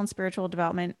personal and spiritual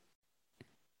development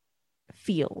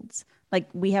fields, like,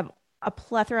 we have a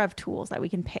plethora of tools that we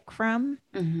can pick from,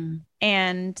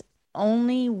 and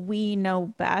only we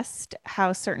know best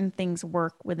how certain things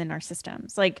work within our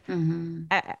systems. Like,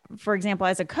 for example,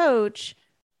 as a coach,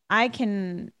 I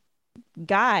can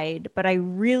guide, but I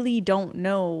really don't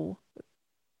know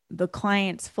the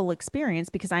client's full experience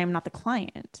because I am not the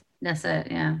client. That's it.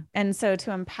 Yeah. And so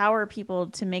to empower people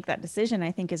to make that decision,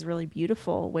 I think, is a really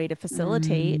beautiful way to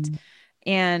facilitate.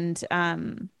 And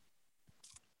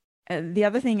the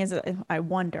other thing is, I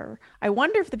wonder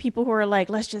if the people who are like,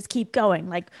 let's just keep going,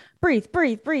 like, breathe,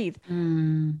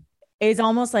 is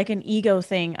almost like an ego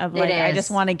thing of like, I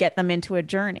just want to get them into a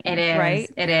journey. It is,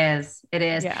 right? It is.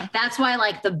 Yeah. That's why,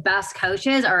 like, the best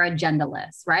coaches are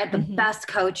agendaless, right? The best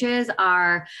coaches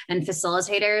and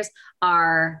facilitators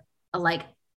are like,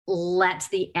 let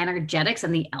the energetics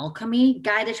and the alchemy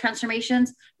guide the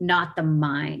transformations, not the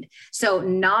mind. So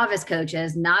novice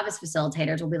coaches, novice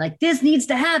facilitators will be like, this needs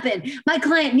to happen. My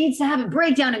client needs to have a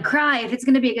breakdown and cry if it's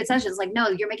going to be a good session. It's like, no,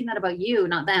 you're making that about you,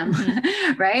 not them.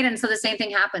 Right. And so the same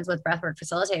thing happens with breathwork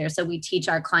facilitators. So we teach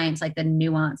our clients, like, the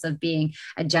nuance of being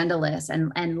agendaless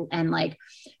and like,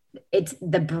 it's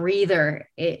the breather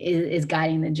is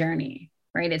guiding the journey.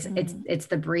 Right. It's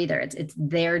the breather. It's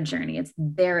their journey. It's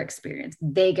their experience.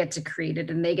 They get to create it,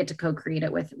 and they get to co-create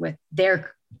it with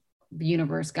their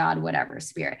universe, God, whatever,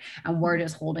 spirit. And we're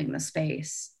just holding the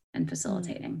space and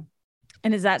facilitating.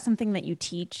 And is that something that you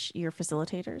teach your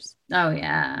facilitators? Oh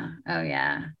yeah.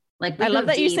 Like, I love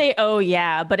that you say, oh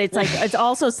yeah, but it's like, it's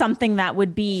also something that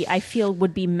I feel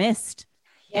would be missed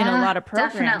in a lot of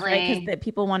programs, definitely. Right? Because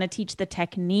people want to teach the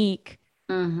technique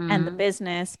and the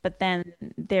business, but then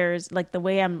there's like, the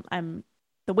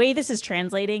way this is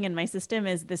translating in my system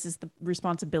is, this is the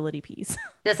responsibility piece.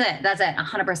 That's it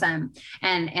 100%.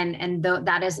 And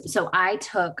that is, so I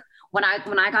took, when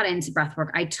I got into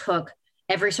breathwork, I took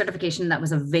every certification that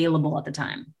was available at the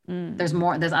time. There's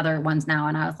other ones now.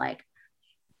 And I was like,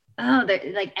 oh,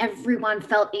 like, everyone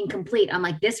felt incomplete. I'm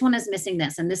like, this one is missing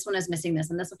this, and this one is missing this,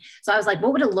 and this one. So I was like,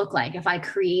 what would it look like if I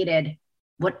created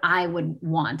what I would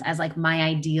want as, like, my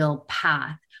ideal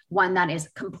path? One that is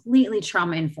completely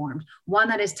trauma informed, one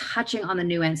that is touching on the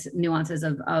nuances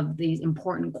of these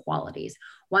important qualities,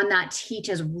 one that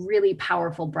teaches really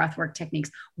powerful breathwork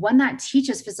techniques, one that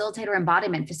teaches facilitator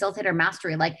embodiment, facilitator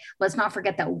mastery. Like, let's not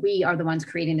forget that we are the ones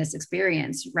creating this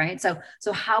experience, right? So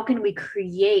how can we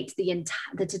create the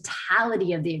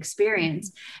totality of the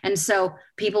experience? And so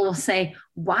people will say,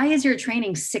 why is your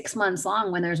training 6 months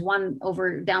long when there's one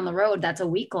over down the road that's a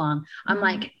week long? I'm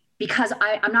like, because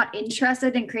I'm not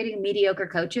interested in creating mediocre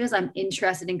coaches. I'm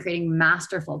interested in creating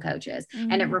masterful coaches.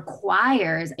 And it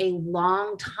requires a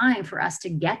long time for us to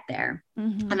get there.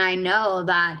 And I know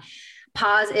that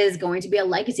Pause is going to be a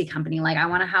legacy company. Like, I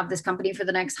want to have this company for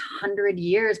the next 100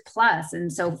 years plus.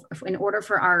 And so in order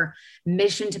for our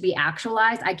mission to be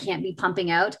actualized, I can't be pumping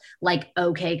out like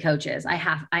okay coaches.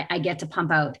 I get to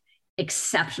pump out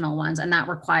exceptional ones. And that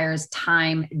requires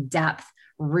time, depth,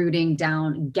 rooting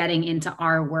down, getting into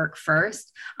our work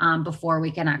first, before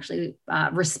we can actually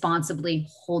responsibly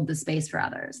hold the space for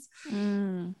others.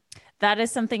 That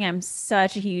is something I'm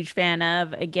such a huge fan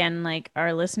of. Again, like,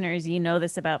 our listeners, you know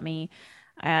this about me.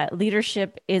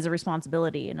 Leadership is a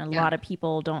responsibility, and a lot of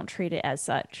people don't treat it as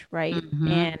such, right?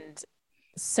 And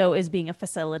so is being a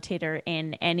facilitator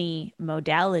in any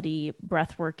modality,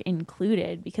 breathwork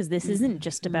included, because this isn't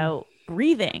just about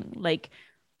breathing. Like,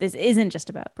 this isn't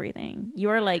just about breathing. You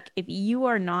are like, if you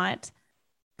are not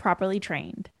properly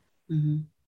trained,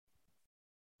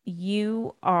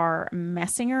 you are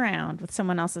messing around with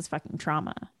someone else's fucking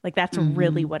trauma. Like, that's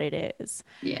really what it is.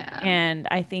 Yeah. And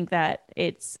I think that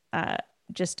it's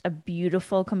just a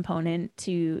beautiful component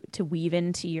to weave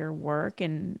into your work.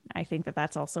 And I think that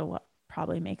that's also what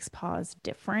probably makes pause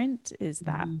different is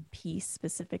that piece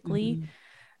specifically.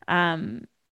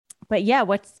 But yeah,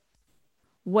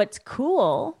 what's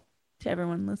cool to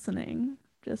everyone listening,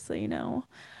 just so you know,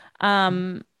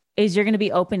 is you're going to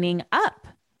be opening up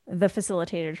the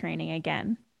facilitator training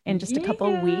again in just a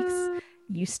couple of weeks.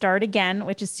 You start again,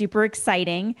 which is super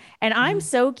exciting. And I'm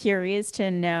so curious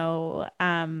to know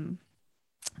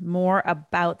more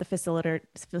about the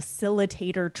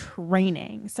facilitator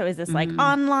training. So is this like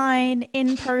online,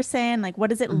 in person? Like, what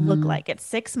does it look like? It's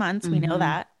 6 months. We know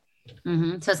that. So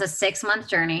it's a 6-month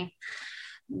journey.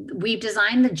 We've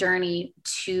designed the journey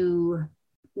to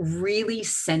really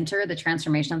center the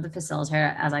transformation of the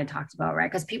facilitator, as I talked about, right?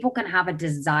 Because people can have a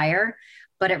desire,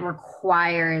 but it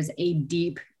requires a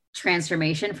deep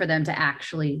transformation for them to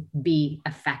actually be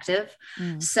effective.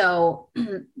 So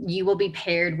you will be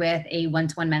paired with a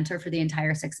one-to-one mentor for the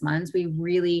entire 6 months. We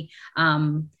really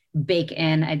bake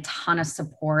in a ton of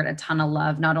support, a ton of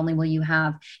love. Not only will you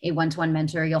have a one-to-one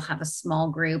mentor, you'll have a small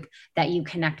group that you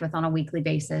connect with on a weekly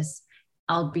basis.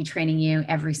 I'll be training you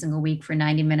every single week for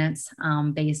 90 minutes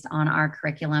based on our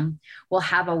curriculum. We'll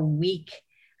have a week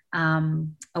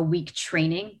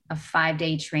training, a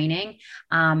 5-day training.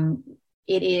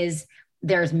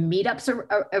 There's meetups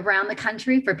around the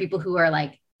country for people who are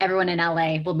like, everyone in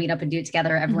LA will meet up and do it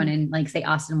together. Everyone in like, say,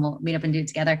 Austin will meet up and do it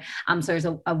together. So there's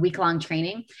a week-long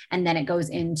training, and then it goes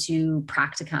into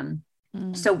practicum.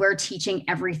 So we're teaching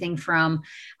everything from,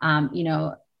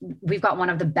 we've got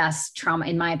one of the best trauma,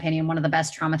 in my opinion, one of the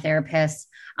best trauma therapists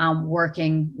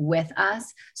working with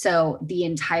us. So the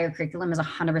entire curriculum is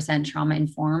 100% trauma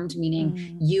informed,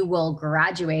 meaning you will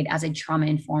graduate as a trauma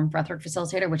informed breathwork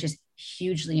facilitator, which is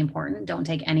hugely important. Don't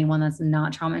take anyone that's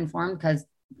not trauma informed, because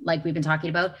like we've been talking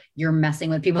about, you're messing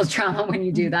with people's trauma when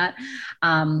you do that.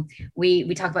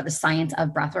 We talk about the science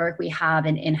of breathwork. We have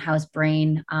an in-house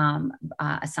brain, a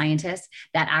scientist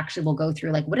that actually will go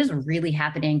through like what is really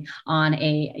happening on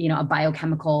a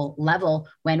biochemical level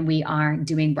when we are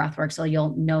doing breathwork. So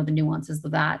you'll know the nuances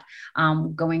of that,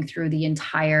 going through the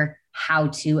entire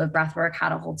how-to of breathwork, how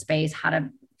to hold space, how to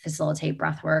facilitate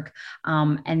breathwork,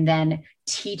 and then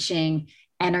teaching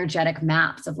energetic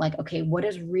maps of like, okay, what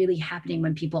is really happening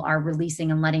when people are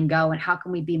releasing and letting go, and how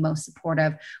can we be most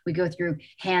supportive? We go through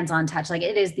hands-on touch. Like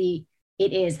it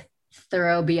is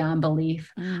thorough beyond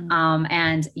belief.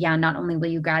 And yeah, not only will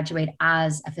you graduate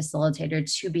as a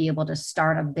facilitator to be able to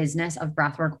start a business of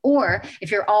breathwork, or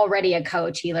if you're already a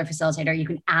coach, healer, facilitator, you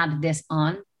can add this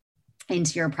on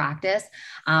into your practice.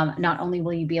 Not only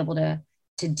will you be able to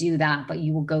do that, but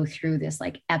you will go through this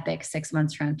like epic 6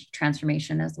 months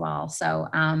transformation as well. So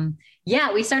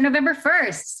yeah, we start November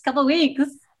 1st, a couple of weeks.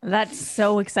 That's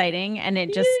so exciting. And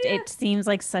it seems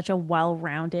like such a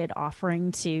well-rounded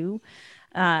offering too.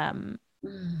 I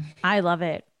love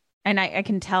it. And I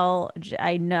can tell,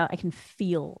 I can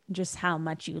feel just how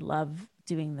much you love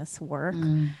doing this work.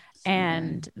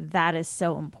 And that is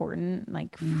so important.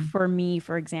 Like for me,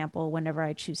 for example, whenever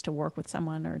I choose to work with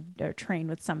someone or train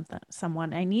with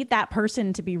someone, I need that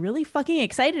person to be really fucking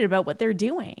excited about what they're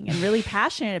doing and really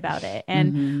passionate about it.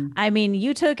 And I mean,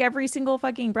 you took every single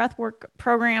fucking breathwork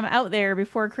program out there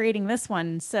before creating this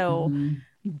one. So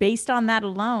based on that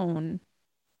alone,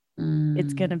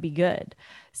 it's going to be good.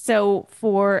 So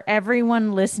for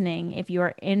everyone listening, if you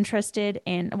are interested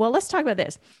in, well, let's talk about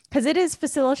this because it is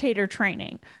facilitator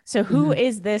training. So who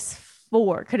is this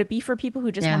for? Could it be for people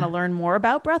who just want to learn more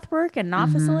about breath work and not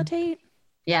facilitate?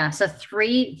 Yeah. So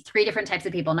three different types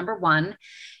of people. Number one,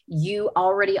 you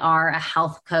already are a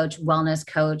health coach, wellness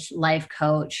coach, life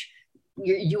coach.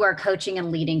 You are coaching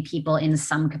and leading people in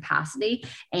some capacity,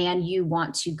 and you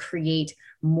want to create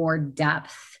more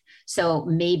depth. So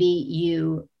maybe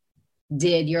you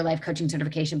did your life coaching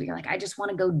certification, but you're like, I just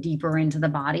want to go deeper into the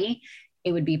body.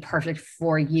 It would be perfect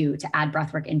for you to add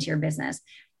breathwork into your business.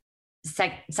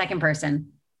 Second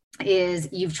person is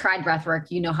you've tried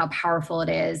breathwork. You know how powerful it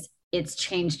is. It's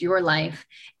changed your life.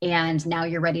 And now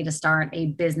you're ready to start a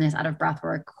business out of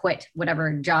breathwork, quit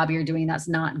whatever job you're doing that's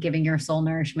not giving your soul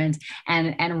nourishment,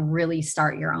 and really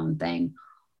start your own thing.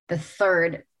 The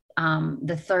third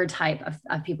type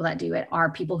of people that do it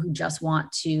are people who just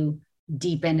want to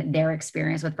deepen their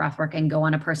experience with breathwork and go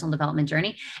on a personal development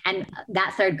journey. And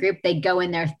that third group, they go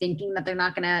in there thinking that they're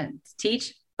not going to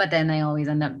teach, but then they always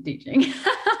end up teaching.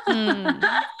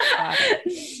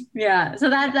 Yeah. So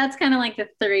that's kind of like the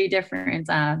three different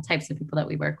types of people that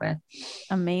we work with.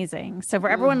 Amazing. So for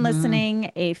everyone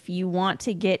listening, if you want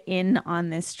to get in on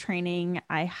this training,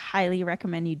 I highly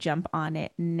recommend you jump on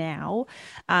it now.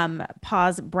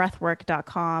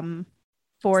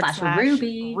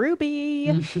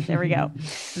 pausebreathwork.com/Ruby. There we go.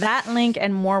 That link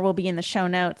and more will be in the show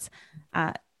notes.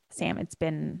 Sam, it's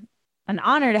been an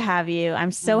honor to have you.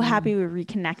 I'm so happy we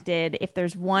reconnected. If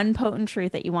there's one potent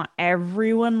truth that you want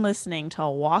everyone listening to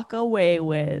walk away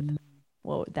with,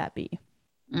 what would that be?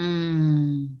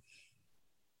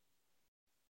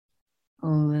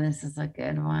 Oh, this is a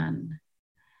good one.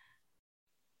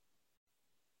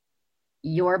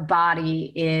 Your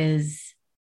body is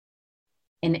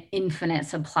an infinite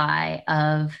supply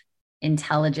of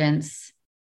intelligence,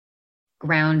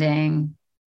 grounding,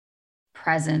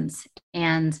 presence,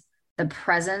 and the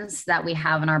presence that we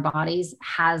have in our bodies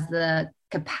has the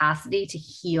capacity to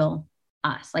heal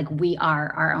us. Like we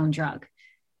are our own drug.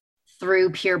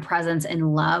 Through pure presence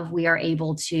and love, we are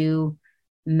able to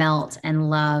melt and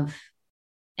love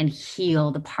and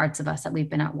heal the parts of us that we've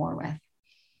been at war with.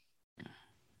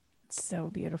 So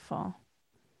beautiful.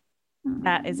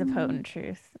 That is a potent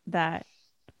truth that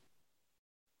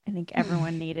I think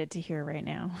everyone needed to hear right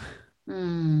now.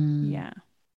 Yeah.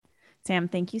 Sam,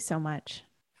 thank you so much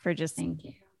for just thank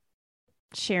you.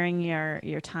 Sharing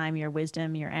your time, your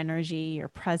wisdom, your energy, your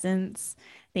presence.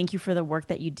 Thank you for the work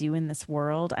that you do in this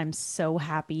world. I'm so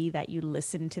happy that you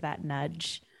listened to that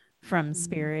nudge from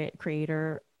Spirit,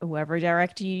 Creator, whoever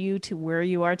directed you to where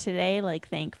you are today. Like,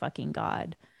 thank fucking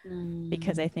God.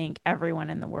 Because I think everyone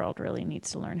in the world really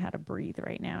needs to learn how to breathe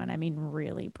right now. And I mean,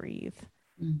 really breathe.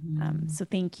 So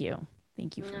thank you.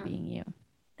 Thank you for being you.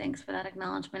 Thanks for that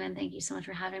acknowledgement. And thank you so much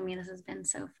for having me. This has been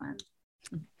so fun.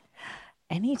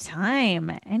 Anytime.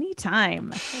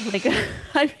 Like,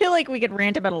 I feel like we could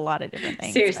rant about a lot of different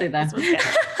things. Seriously, though.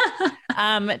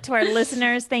 To our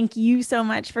listeners, thank you so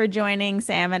much for joining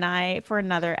Sam and I for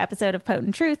another episode of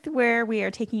Potent Truth, where we are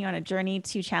taking you on a journey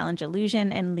to challenge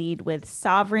illusion and lead with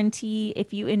sovereignty.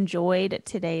 If you enjoyed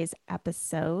today's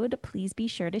episode, please be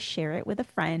sure to share it with a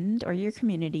friend or your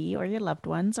community or your loved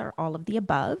ones or all of the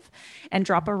above, and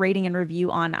drop a rating and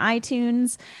review on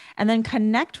iTunes, and then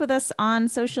connect with us on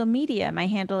social media. My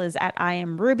handle is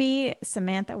 @IamRuby.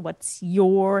 Samantha, what's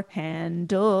your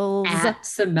handles?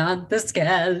 @Samantha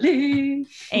Skelly.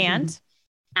 And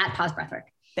 @Pause Breathwork.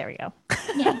 There we go.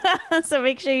 Yeah. So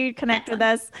make sure you connect with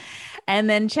us, and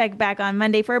then check back on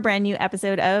Monday for a brand new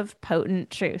episode of Potent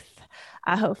Truth.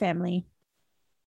 Aho, family.